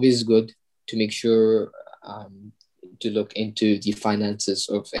 it's always good to make sure to look into the finances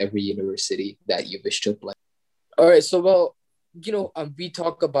of every university that you wish to apply. All right, so well, we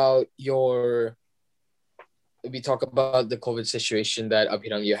talk about the COVID situation that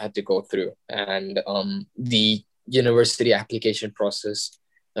Abhiram you had to go through, and the university application process,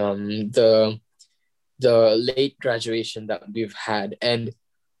 the late graduation that we've had, and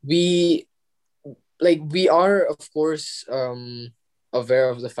we we are, of course, aware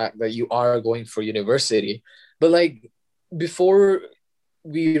of the fact that you are going for university, but before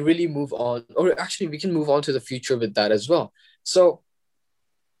we really move on, or actually we can move on to the future with that as well. So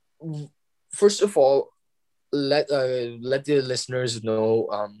first of all, let the listeners know,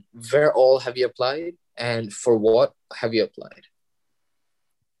 where all have you applied and for what have you applied.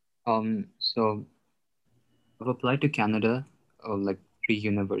 So I've applied to Canada, like 3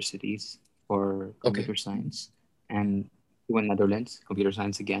 universities for Okay. computer science, and two in Netherlands, computer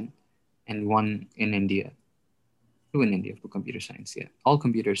science again, and one in India, two in India for computer science. Yeah, all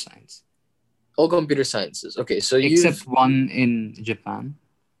computer science, All computer sciences. Okay, so except you've one in Japan.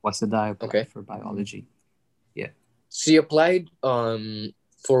 Waseda, I applied okay. for biology. Yeah, So you applied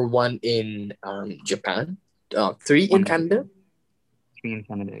for one in Japan, three in one in Canada, Japan, three in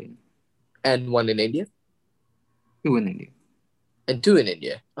Canada, yeah. and one in India, Two in India. and two in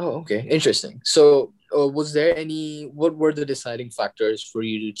India. Oh, okay, interesting. So was there any? What were the deciding factors for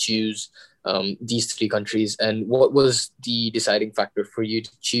you to choose these three countries, and what was the deciding factor for you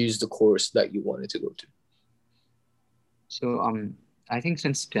to choose the course that you wanted to go to? So I think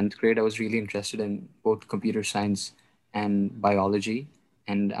since 10th grade, I was really interested in both computer science and biology,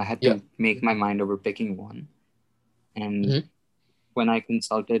 and I had Yeah. to make my mind over picking one. And Mhm. when I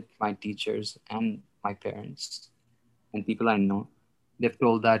consulted my teachers and my parents and people I know, they've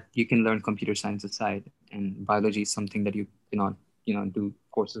told that you can learn computer science aside, and biology is something that you cannot, do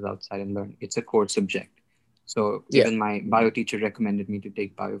courses outside and learn. It's a core subject. So Yeah. even my bio teacher recommended me to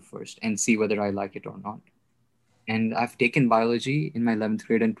take bio first and see whether I like it or not. And I've taken biology in my 11th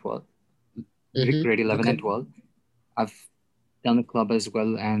grade and 12th, grade 11 and Okay. 12. I've done a club as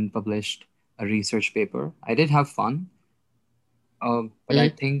well and published a research paper. I did have fun, but I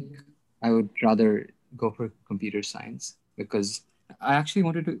Mhm. think I would rather go for computer science because I actually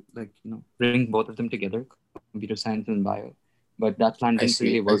wanted to bring both of them together, computer science and bio, but that plan didn't I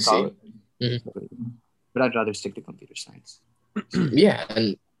really see. work I out. see. Mhm. So, but I'd rather stick to computer science. Yeah,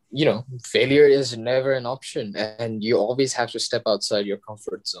 and failure is never an option, and you always have to step outside your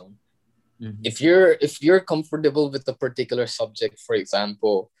comfort zone. Mm-hmm. If you're comfortable with a particular subject, for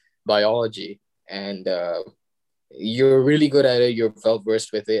example, biology, and you're really good at it, you're well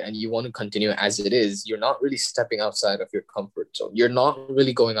versed with it, and you want to continue as it is, you're not really stepping outside of your comfort zone. You're not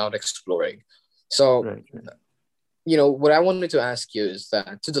really going out exploring. So, Right, right. what I wanted to ask you is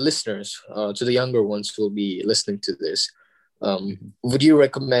that to the listeners, to the younger ones who will be listening to this, Mm-hmm. would you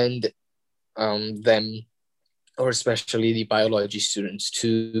recommend them, or especially the biology students,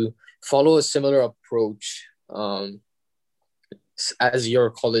 to follow a similar approach as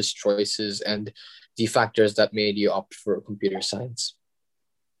your college choices and the factors that made you opt for computer science?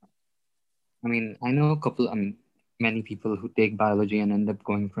 I mean, I know many people who take biology and end up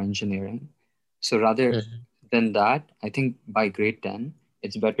going for engineering. So rather Mhm. than that, I think by grade 10,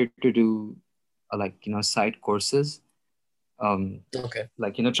 it's better to do side courses, Okay.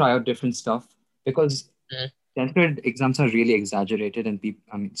 try out different stuff because Mhm. 10th grade exams are really exaggerated and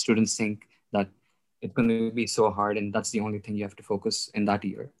students think that it's going to be so hard and that's the only thing you have to focus in that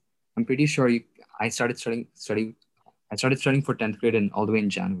year. I'm pretty sure I started studying for 10th grade and all the way in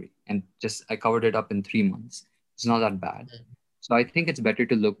January and just I covered it up in 3 months. It's not that bad. So I think it's better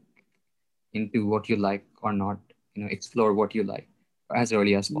to look into what you like or not, explore what you like as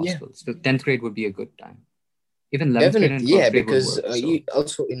early as Yeah, possible. So 10th grade would be a good time. Even 11th grade and definitely. 12th Yeah, grade would because work. So, you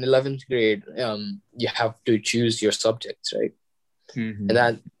also in 11th grade, you have to choose your subjects, right? And mm-hmm.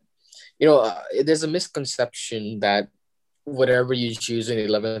 that, there's a misconception that whatever you choose in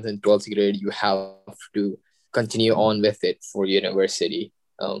 11th and 12th grade, you have to continue on with it for university.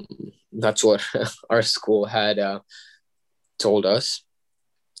 That's what our school had told us.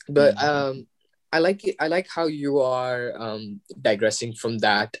 But Mm-hmm. I like it. I like how you are digressing from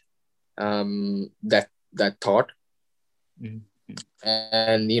that thought. Mm-hmm.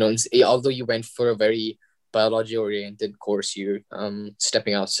 And although you went for a very biology oriented course, you're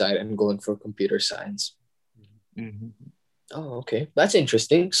stepping outside and going for computer science. Mm-hmm. Oh, okay, that's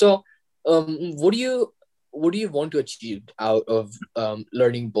interesting. So, what do you want to achieve out of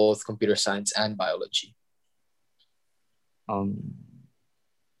learning both computer science and biology? Um,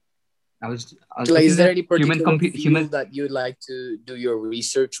 I was Like, is looking there at any particular human. field that you'd like to do your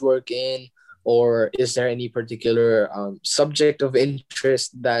research work in, or is there any particular subject of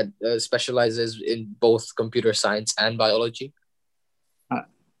interest that specializes in both computer science and biology? I,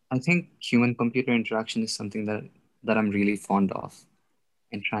 I think human computer interaction is something that I'm really fond of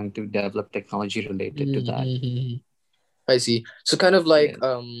and trying to develop technology related to that. Mhm. I see. So kind of like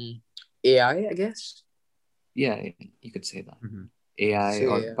Yeah, AI, I guess. yeah, you could say that. Mhm. AI So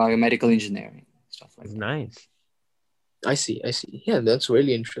or yeah. biomedical engineering, stuff like It's that. nice. I see. I see. Yeah, that's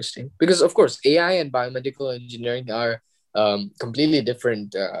really interesting because, of course, AI and biomedical engineering are completely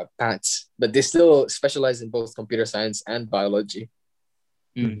different paths, but they still specialize in both computer science and biology.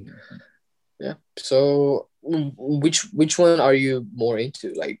 Mhm. Mm-hmm. Yeah. So, which one are you more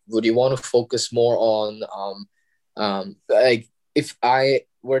into? Like, would you want to focus more on like if I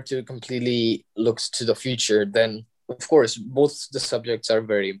were to completely look to the future, then of course both the subjects are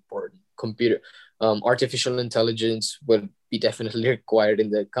very important. Artificial intelligence would be definitely required in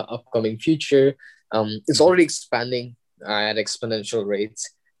the upcoming future. It's Mm-hmm. already expanding at exponential rates.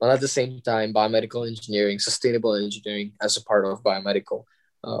 But at the same time, biomedical engineering, sustainable engineering as a part of biomedical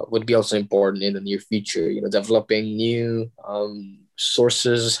would be also important in the near future. Developing new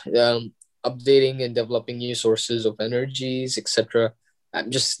sources, updating and developing new sources of energies, etc.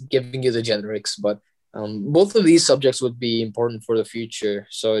 I'm just giving you the generics, but Both of these subjects would be important for the future.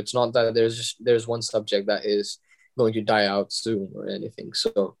 So it's not that there's one subject that is going to die out soon or anything.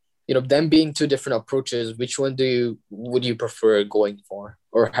 So, them being two different approaches, which one would you prefer going for?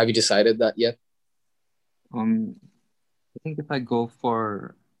 Or have you decided that yet? I think if I go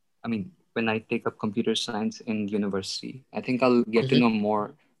for, when I take up computer science in university, I think I'll get to know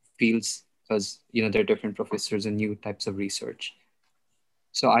more fields because, there are different professors and new types of research.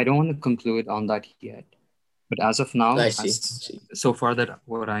 So I don't want to conclude on that yet. But as of now, I see. So far that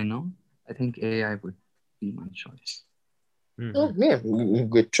what I know, I think AI would be my choice. Oh yeah,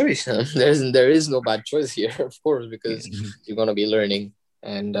 good choice. There is no bad choice here, of course, because you're gonna be learning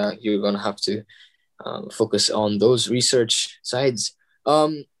and you're gonna have to focus on those research sides.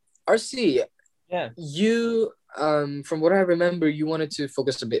 Arcee, Yeah. you from what I remember, you wanted to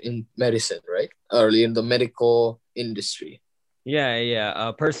focus a bit in medicine, right? Early in the medical industry.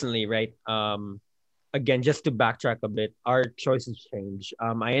 Yeah. Personally, right? Again, just to backtrack a bit, our choices change.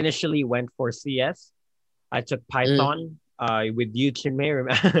 I initially went for CS. I took Python with you,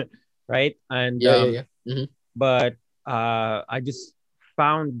 Chinmay, right? And Yeah. but I just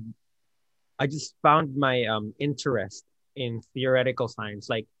found my interest in theoretical science,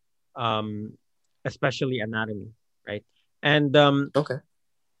 like especially anatomy, right? And Okay.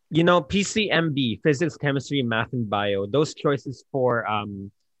 PCMB, physics, chemistry, math, and bio. Those choices for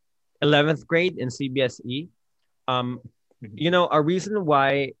 11th grade in CBSE. A reason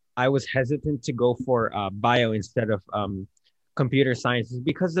why I was hesitant to go for bio instead of computer science is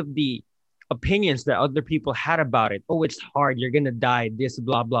because of the opinions that other people had about it. Oh, it's hard. You're gonna die. This,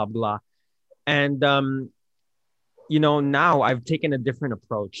 blah blah blah. And now I've taken a different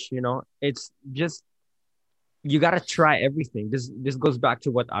approach. It's just you gotta try everything. This goes back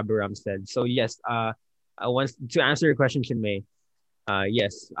to what Abhiram said. So yes, I want to answer your question, Chinmay.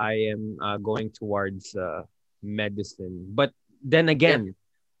 Yes, I am going towards medicine. But then again,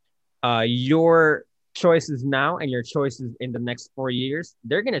 your choices now and your choices in the next 4 years,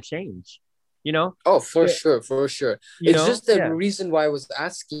 they're gonna change. Oh, for sure, for sure. It's just the Yeah. reason why I was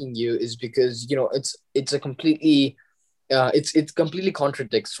asking you is because it's a completely it completely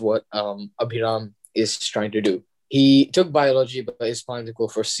contradicts what Abhiram is trying to do. He took biology, but is planning to go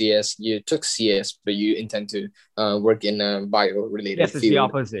for CS. You took CS, but you intend to work in a bio-related Yes, it's the field.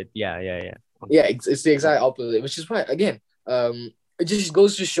 opposite. Yeah. Yeah, it's the exact opposite, which is why, again, it just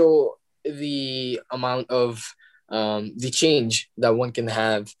goes to show the amount of the change that one can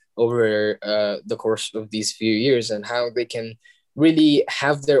have over the course of these few years and how they can really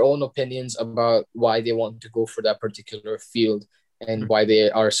have their own opinions about why they want to go for that particular field and why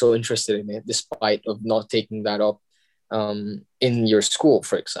they are so interested in it, despite of not taking that up in your school,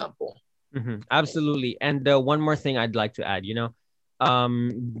 for example. Absolutely. And one more thing I'd like to add,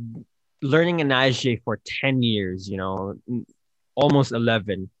 learning an ISJ for 10 years, almost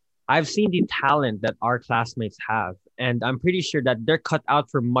 11, I've seen the talent that our classmates have. And I'm pretty sure that they're cut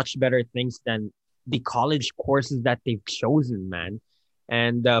out for much better things than the college courses that they've chosen, man.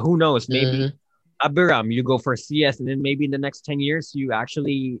 And who knows, maybe Abhiram, you go for CS, and then maybe in the next 10 years, you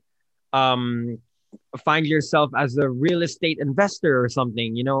actually find yourself as a real estate investor or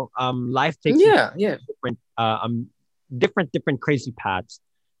something. Life takes different crazy paths.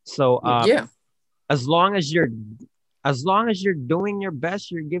 So as long as you're doing your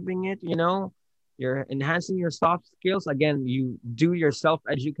best, you're giving it, you're enhancing your soft skills. Again, you do your self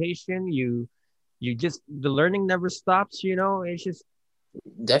education. You just the learning never stops. It's just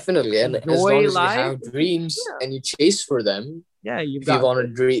definitely, and as long as you have dreams and you chase for them. Yeah,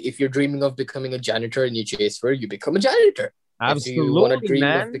 if you're dreaming of becoming a janitor and you chase for it, you become a janitor. Absolutely, if you want to dream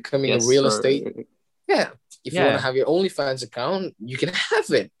man. of becoming a real estate, if you want to have your OnlyFans account, you can have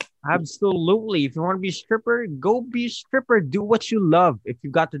it. Absolutely. If you want to be a stripper, go be a stripper. Do what you love. If you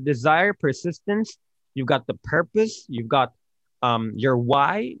got the desire, persistence, you've got the purpose, you've got your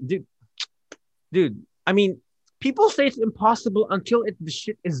why. Dude, I mean, people say it's impossible until the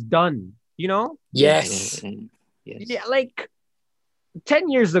shit is done, Yes. Yeah, like 10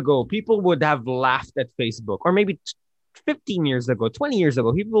 years ago, people would have laughed at Facebook, or maybe 15 years ago, 20 years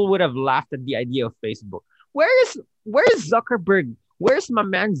ago, people would have laughed at the idea of Facebook. Where's Zuckerberg? Where's my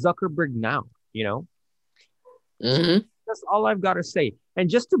man Zuckerberg now? That's all I've got to say. And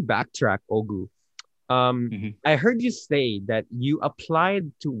just to backtrack, Oggu, I heard you say that you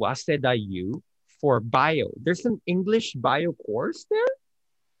applied to Waseda U for bio. There's an English bio course there?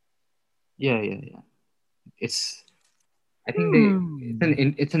 Yeah. I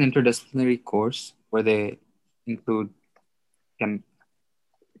think it's an interdisciplinary course where they include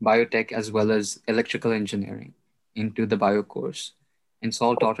biotech as well as electrical engineering into the bio course. And it's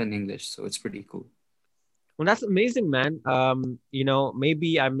all taught in English, so it's pretty cool. Well, that's amazing, man.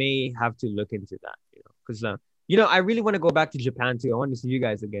 Maybe I may have to look into that, because I really want to go back to Japan too. I want to see you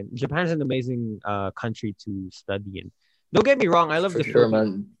guys again. Japan's an amazing country to study in. Don't get me wrong, I love For the sure,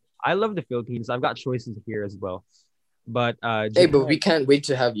 Philippines. man. I love the Philippines. I've got choices here as well. But Hey, but we Japan, can't wait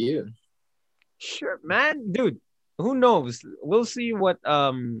to have you. sure, man, dude. Who knows? We'll see what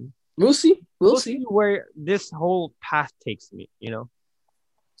We'll see. We'll we'll see. see where this whole path takes me.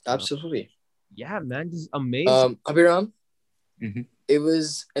 Absolutely. Yeah, man, this is amazing. Abhiram, Mhm. it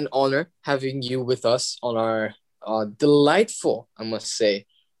was an honor having you with us on our delightful, I must say,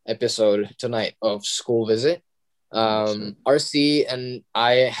 episode tonight of School Visit. Sure. RC and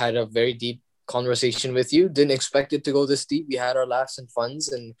I had a very deep conversation with you. Didn't expect it to go this deep. We had our laughs and funs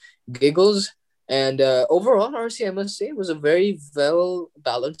and giggles. And overall, RC, I must say, it was a very well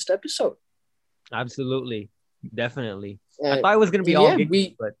balanced episode. Absolutely, definitely. I Uh, thought it was gonna be all yeah,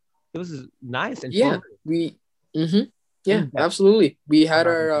 giggles, but it was nice and yeah, fun. we, mm-hmm, yeah, In-depth. absolutely. We I'm had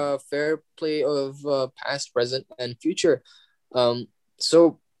not gonna our lie. fair play of past, present, and future. So,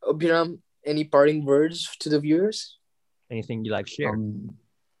 Abhiram, any parting words to the viewers? Anything you like share?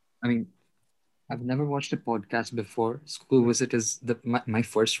 I mean, I've never watched a podcast before. School Visit is my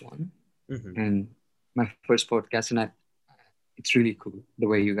first one, Mm-hmm. and my first podcast, and it's really cool the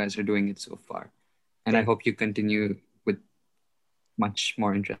way you guys are doing it so far. And I Thank, hope you continue with much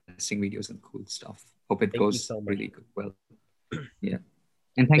more interesting videos and cool stuff. Hope it thank you goes so much. really good. Well, yeah.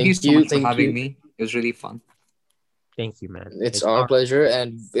 And thank you Thank so you, much for thank having you. me. It was really fun. Thank you, man. It's It's our our pleasure,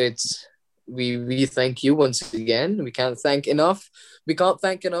 and we thank you once again. We can't thank enough. We can't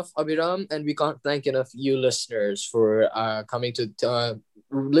thank enough Abhiram, and we can't thank enough you listeners for coming to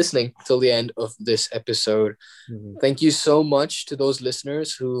listening till the end of this episode. Mhm. Thank you so much to those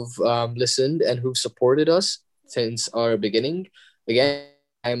listeners who've listened and who've supported us since our beginning. Again,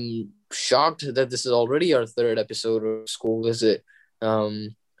 I'm shocked that this is already our third episode of School Visit.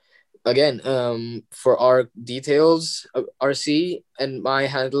 Um, Again, for our details, RC and my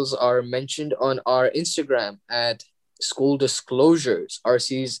handles are mentioned on our Instagram at School Disclosures.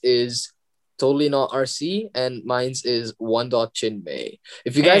 RC's is totally not RC, and mine's is one.chinmay.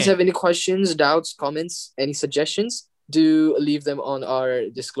 If you guys And have any questions, doubts, comments, any suggestions, do leave them on our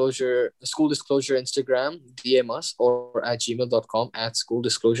school disclosure Instagram, DM us, or at gmail.com at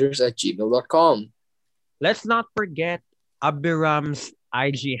schooldisclosures@gmail.com. let's not forget Abiram's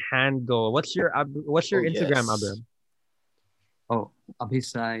IG handle. What's your Oh, Instagram, yes. Abiram? Oh,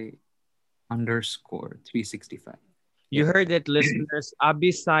 Abhisai underscore 365. You Yeah. heard it, listeners.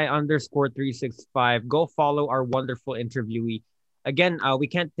 Abisai_365. Go follow our wonderful interviewee. Again, we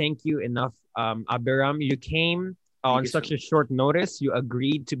can't thank you enough, Abiram. You came Thank on you so such a much. short notice. You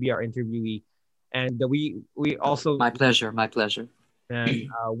agreed to be our interviewee, and we also, My pleasure. My pleasure. and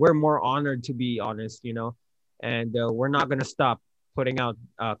we're more honored, to be honest. And we're not gonna stop putting out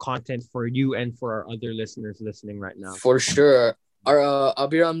content for you and for our other listeners listening right now. For sure. Our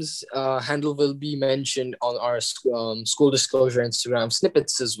Abhiram's handle will be mentioned on our school disclosure Instagram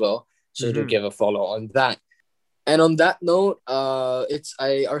snippets as well. So do Mhm. give a follow on that. And on that note, it's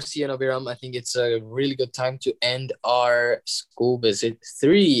RC and Abhiram. I think it's a really good time to end our School Visit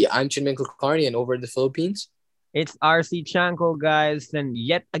 3. I'm Chinmay and over in the Philippines. It's RC Chanko, guys, and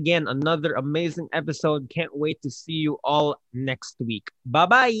yet again another amazing episode. Can't wait to see you all next week. Bye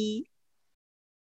bye.